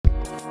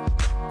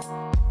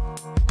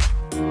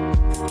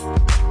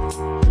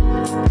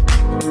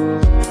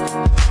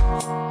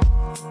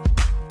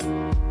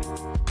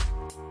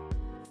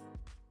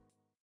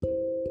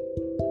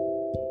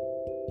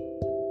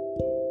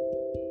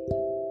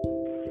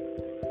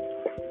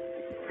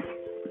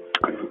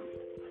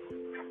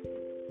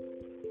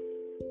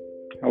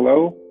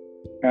Hello,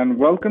 and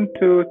welcome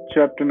to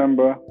chapter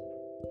number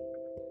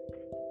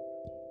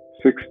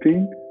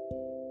 16.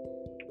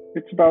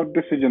 It's about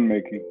decision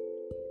making.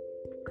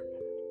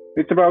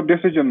 It's about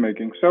decision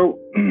making. So,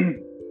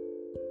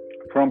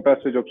 from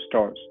Passage of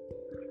Stars,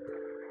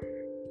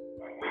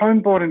 how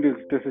important is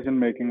decision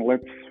making?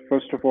 Let's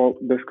first of all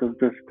discuss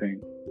this thing.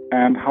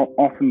 And how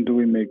often do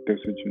we make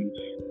decisions?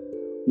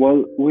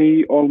 Well,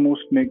 we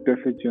almost make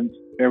decisions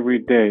every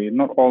day.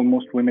 Not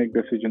almost, we make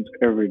decisions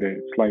every day.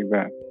 It's like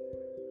that.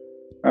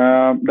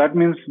 That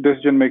means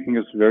decision making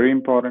is very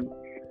important.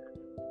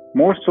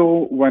 More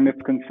so when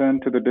it's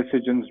concerned to the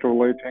decisions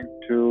relating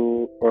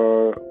to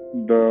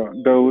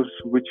those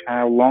which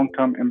have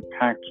long-term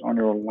impacts on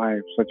your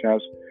life, such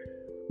as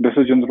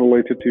decisions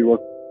related to your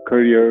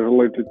career,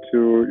 related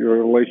to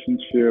your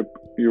relationship,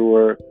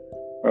 your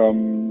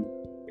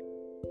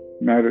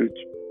marriage,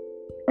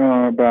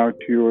 about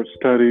your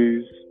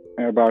studies,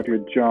 about your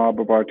job,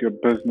 about your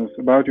business,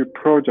 about your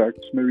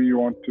projects. Maybe you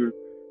want to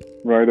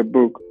write a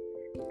book.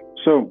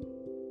 So,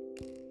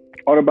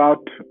 or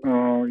about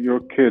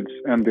your kids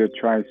and their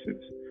choices.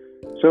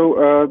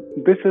 So,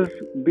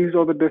 these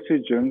are the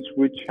decisions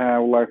which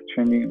have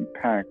life-changing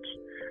impacts,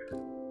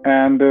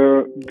 and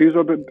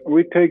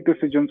we take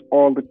decisions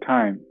all the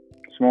time,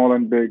 small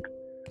and big.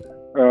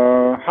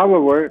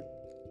 However,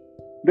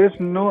 there's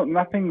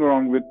nothing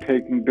wrong with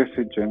taking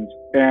decisions,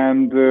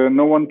 and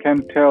no one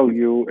can tell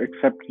you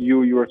except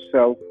you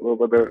yourself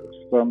whether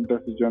some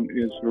decision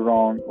is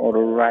wrong or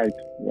a right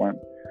one.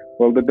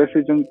 Well, the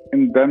decisions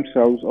in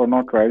themselves are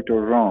not right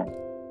or wrong.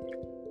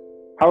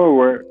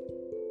 However,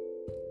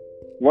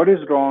 what is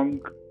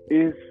wrong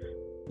is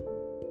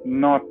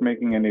not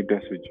making any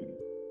decision.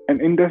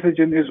 An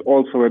indecision is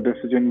also a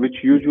decision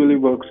which usually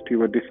works to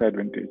your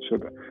disadvantage. So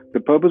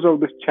the purpose of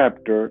this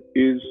chapter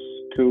is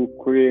to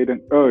create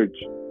an urge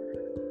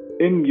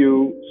in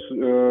you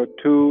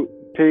to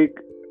take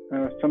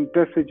some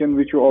decision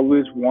which you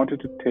always wanted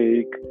to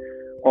take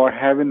or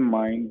have in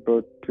mind,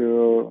 but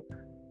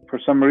for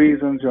some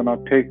reasons you're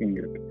not taking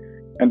it,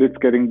 and it's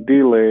getting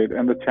delayed,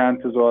 and the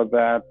chances are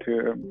that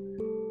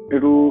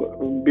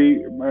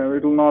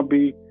it'll not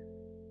be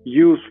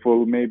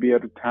useful maybe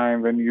at a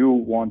time when you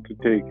want to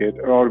take it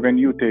or when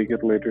you take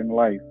it later in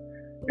life.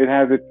 It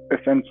has its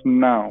essence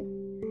now,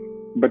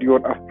 but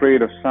you're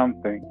afraid of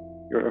something.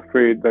 You're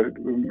afraid that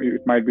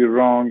it might be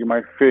wrong, you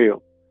might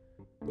fail.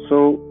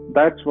 So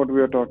that's what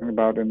we are talking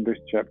about in this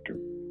chapter.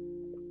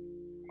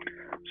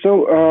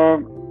 So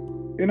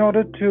in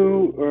order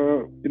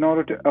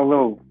to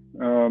allow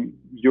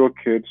your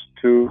kids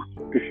to,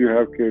 if you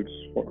have kids,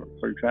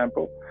 for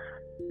example,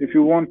 if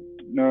you want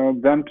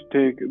them to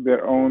take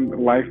their own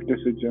life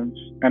decisions,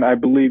 and I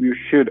believe you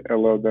should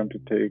allow them to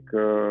take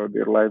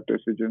their life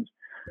decisions,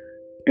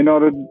 in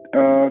order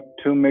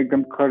to make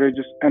them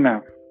courageous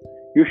enough,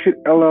 you should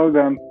allow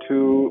them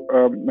to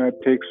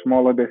take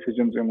smaller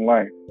decisions in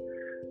life.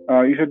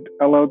 You should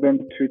allow them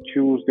to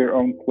choose their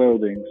own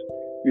clothing.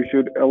 You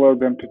should allow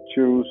them to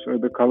choose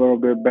the color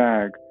of their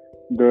bag,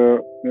 the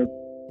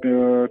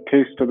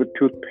taste of the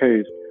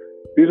toothpaste.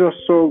 These are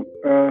so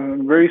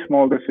very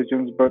small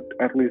decisions, but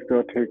at least they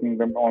are taking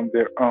them on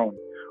their own.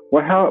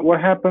 What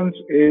happens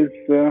is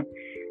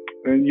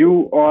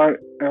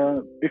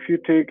if you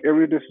take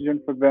every decision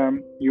for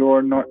them, you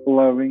are not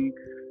allowing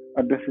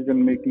a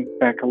decision-making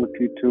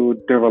faculty to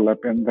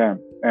develop in them,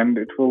 and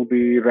it will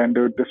be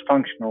rendered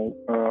dysfunctional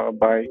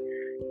by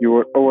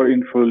your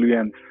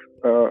influence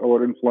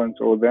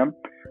over them.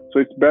 So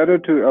it's better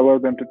to allow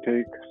them to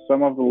take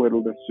some of the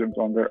little decisions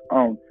on their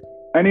own,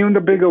 and even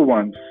the bigger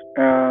ones.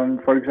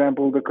 For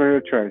example, the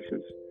career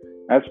choices.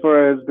 As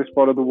far as this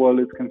part of the world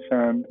is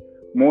concerned,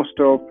 most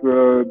of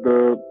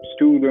the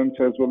students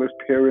as well as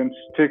parents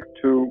stick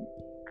to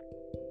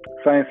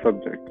science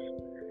subjects,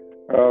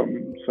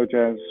 such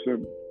as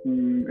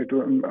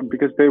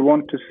because they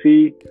want to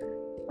see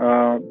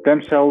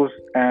themselves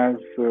as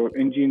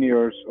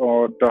engineers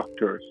or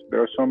doctors.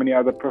 There are so many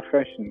other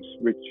professions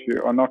which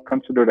are not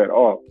considered at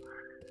all.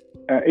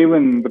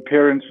 Even the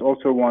parents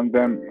also want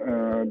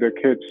their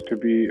kids to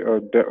be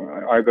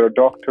either a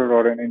doctor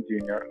or an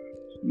engineer.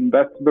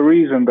 That's the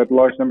reason that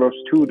large number of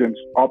students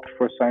opt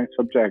for science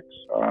subjects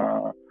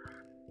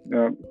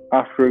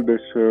after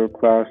this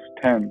class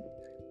 10.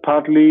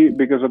 Partly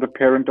because of the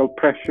parental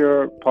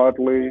pressure,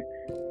 partly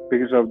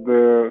because of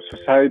the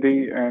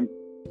society, and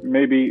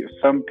maybe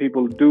some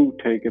people do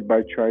take it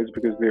by choice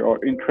because they are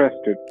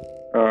interested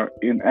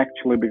in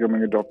actually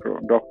becoming a doctor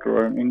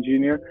or an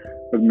engineer.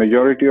 The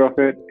majority of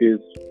it is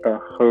a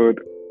herd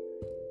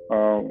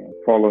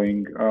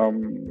following.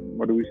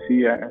 What do we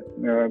see?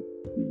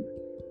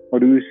 What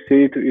do we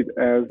say to it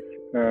as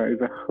is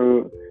a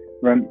herd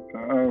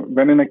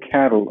when in a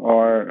cattle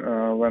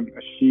or when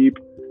a sheep,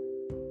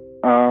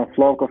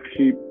 flock of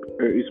sheep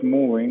is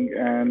moving,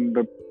 and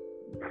the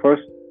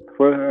first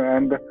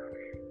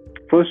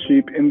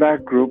sheep in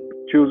that group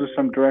chooses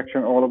some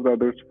direction, all of the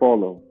others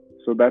follow.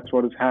 So that's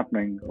what is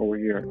happening over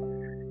here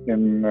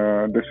in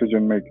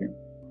decision making.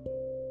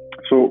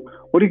 So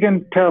what you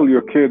can tell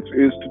your kids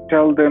is to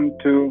tell them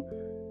to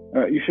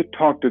You should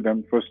talk to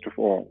them first of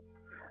all.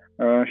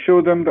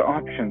 Show them the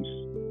options,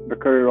 the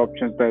career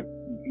options that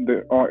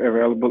are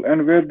available,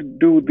 and where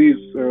do these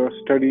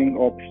studying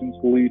options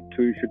lead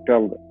to. You should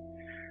tell them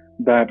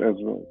that as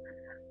well.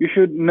 You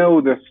should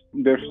know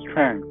their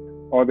strength.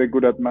 Are they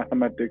good at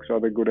mathematics? Are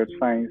they good at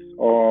science?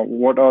 Or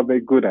what are they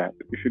good at?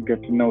 You should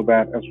get to know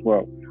that as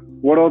well.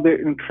 What are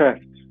their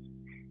interests?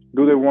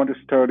 Do they want to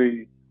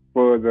study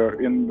further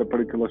in the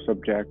particular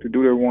subject?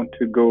 Do they want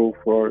to go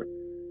for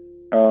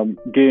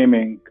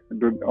gaming?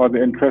 Are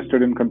they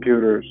interested in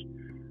computers?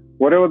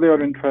 Whatever they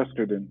are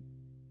interested in,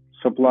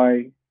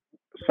 supply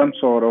some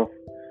sort of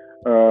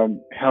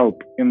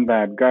help in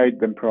that, guide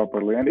them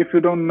properly. And if you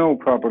don't know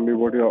properly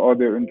what are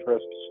their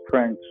interests,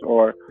 strengths,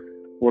 or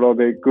what are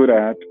they good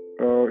at,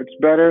 it's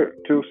better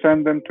to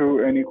send them to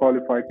any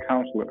qualified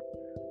counselor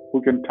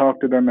who can talk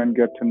to them and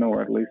get to know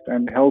at least,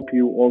 and help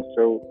you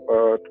also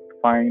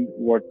find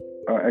what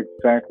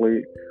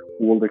exactly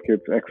will the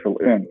kids excel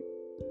in.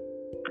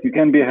 You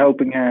can be a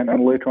helping hand,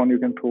 and later on you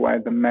can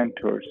provide the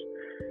mentors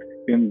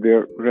in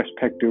their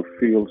respective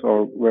fields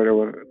or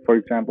wherever. For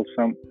example,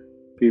 some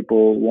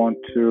people want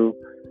to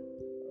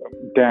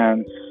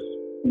dance,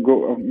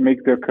 go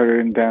make their career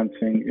in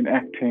dancing, in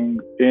acting,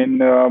 in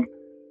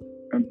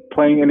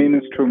playing an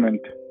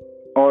instrument,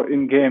 or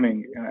in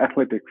gaming, in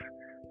athletics.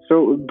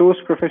 So those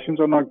professions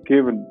are not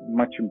given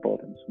much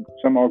importance.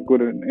 Some are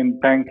good in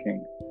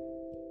banking.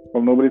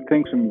 Well, nobody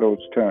thinks in those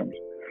terms.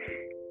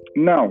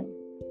 Now,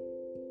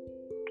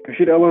 you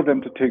should allow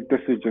them to take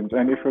decisions,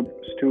 and if a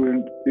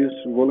student is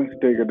willing to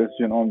take a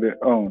decision on their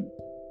own,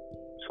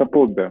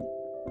 support them.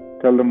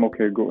 Tell them,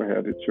 okay, go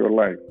ahead, it's your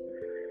life.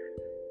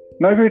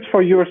 Now, if it's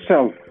for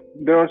yourself,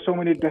 there are so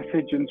many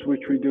decisions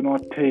which we do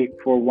not take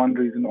for one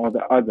reason or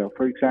the other.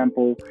 For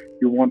example,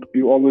 you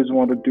always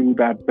want to do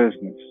that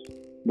business,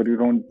 but you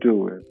don't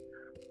do it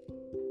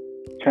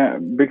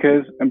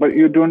but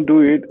you don't do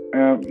it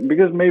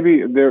because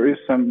maybe there is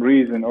some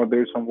reason or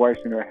there is some voice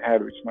in your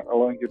head which is not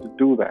allowing you to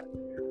do that.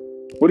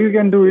 What you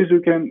can do is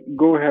you can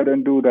go ahead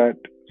and do that,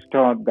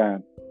 start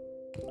that.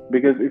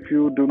 Because if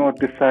you do not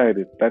decide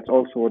it, that's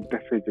also a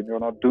decision. You're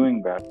not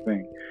doing that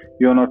thing.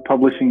 You're not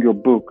publishing your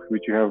book,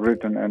 which you have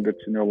written and it's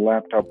in your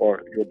laptop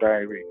or your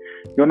diary.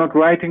 You're not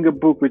writing a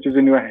book which is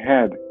in your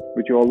head,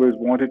 which you always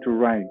wanted to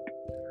write.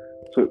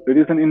 So it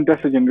is an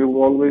indecision. It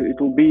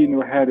will be in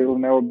your head. It will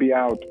never be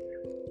out.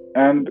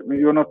 And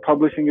you're not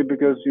publishing it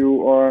because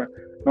you are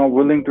not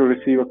willing to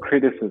receive a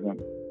criticism.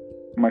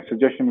 My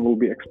suggestion will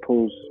be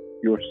expose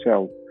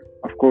yourself.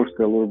 Of course,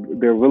 there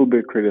will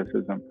be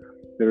criticism.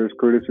 There is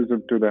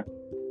criticism to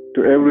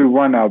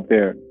everyone out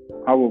there.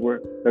 However,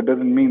 that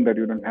doesn't mean that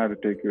you don't have to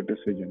take your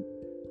decision.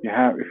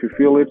 If you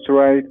feel it's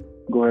right,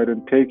 go ahead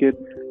and take it.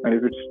 And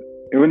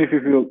even if you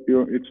feel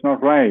it's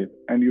not right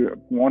and you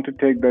want to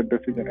take that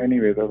decision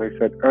anyways, as I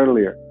said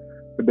earlier,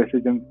 the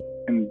decisions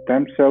in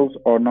themselves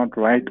are not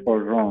right or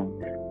wrong,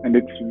 and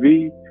it's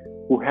we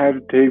who have to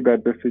take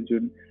that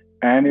decision.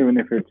 And even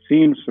if it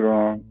seems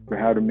wrong, we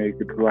have to make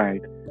it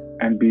right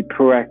and be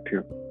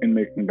proactive in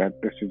making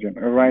that decision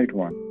a right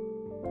one.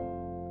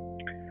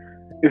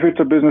 If it's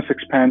a business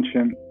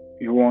expansion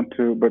you want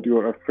to, but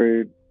you're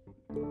afraid,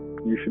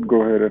 you should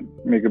go ahead and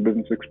make a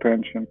business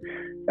expansion.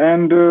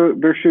 And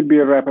there should be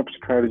a wrap-up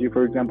strategy.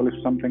 For example, if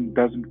something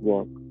doesn't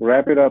work,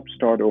 wrap it up,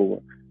 start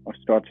over, or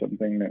start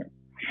something new.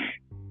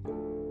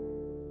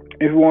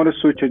 If you want to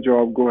switch a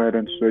job, go ahead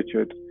and switch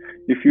it.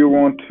 If you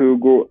want to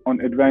go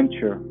on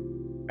adventure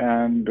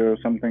and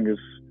something is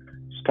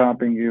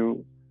stopping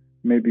you,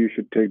 maybe you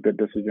should take that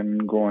decision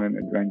and go on an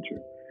adventure.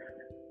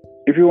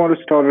 If you want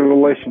to start a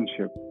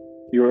relationship,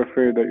 you're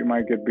afraid that you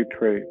might get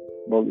betrayed,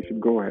 well, you should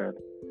go ahead.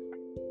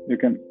 You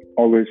can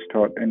always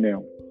start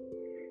anew.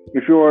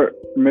 If you are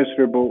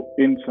miserable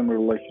in some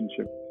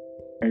relationship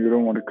and you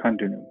don't want to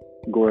continue,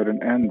 go ahead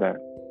and end that.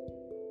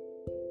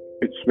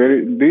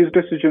 These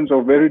decisions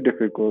are very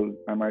difficult,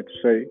 I might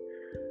say,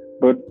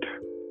 but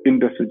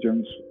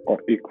indecisions are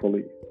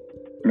equally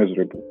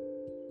miserable.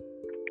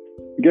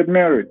 Get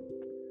married.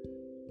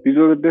 These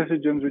are the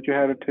decisions which you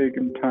have to take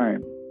in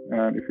time.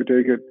 And if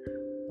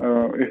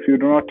you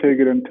do not take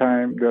it in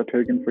time, they are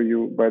taken for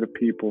you by the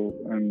people,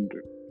 and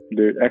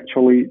they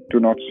actually do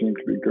not seem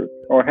to be good.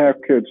 Or have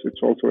kids,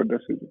 it's also a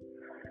decision.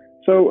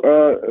 So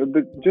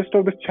the gist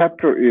of the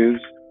chapter is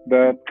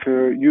that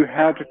you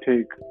have to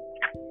take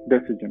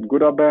decision,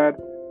 good or bad,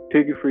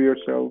 take it for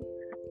yourself.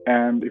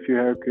 And if you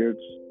have kids,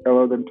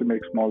 allow them to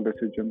make small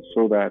decisions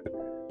so that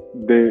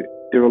they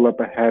develop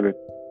a habit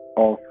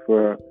of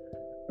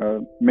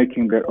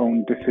making their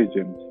own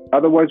decisions.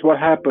 Otherwise, what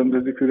happens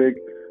is if you take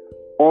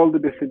all the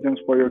decisions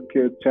for your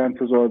kids,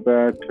 chances are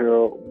that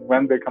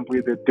when they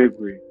complete their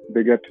degree,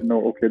 they get to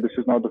know, okay, this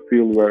is not the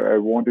field where I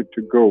wanted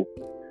to go.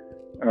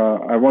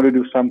 I want to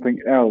do something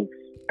else,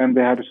 and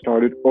they have to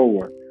start it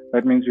over.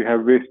 That means you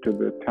have wasted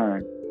their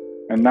time.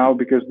 And now,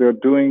 because they're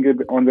doing it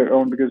on their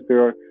own, because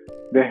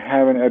they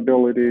have an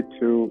ability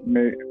to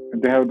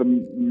they have the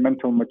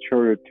mental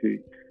maturity.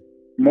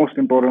 Most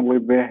importantly,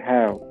 they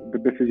have the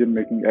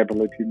decision-making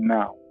ability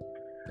now.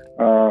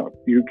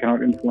 You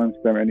cannot influence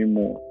them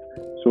anymore.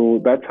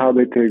 So that's how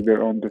they take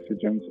their own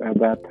decisions at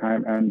that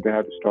time, and they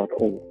have to start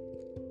over.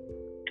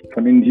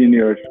 Some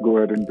engineers go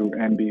ahead and do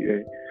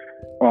MBA,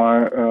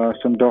 or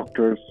some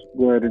doctors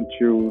go ahead and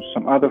choose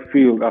some other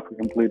field after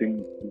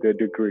completing their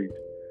degrees.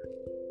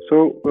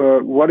 So,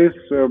 what is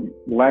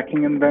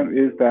lacking in them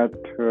is that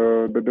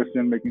the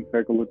decision making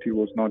faculty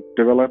was not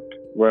developed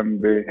when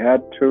they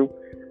had to,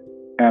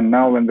 and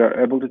now when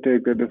they're able to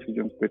take their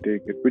decisions, they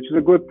take it, which is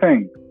a good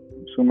thing.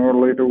 Sooner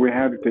or later, we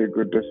have to take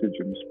good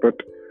decisions, but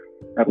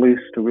at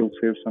least we'll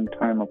save some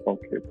time of our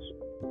kids.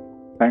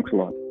 Thanks a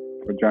lot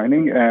for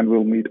joining, and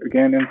we'll meet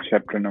again in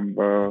chapter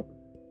number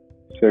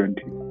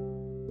 17.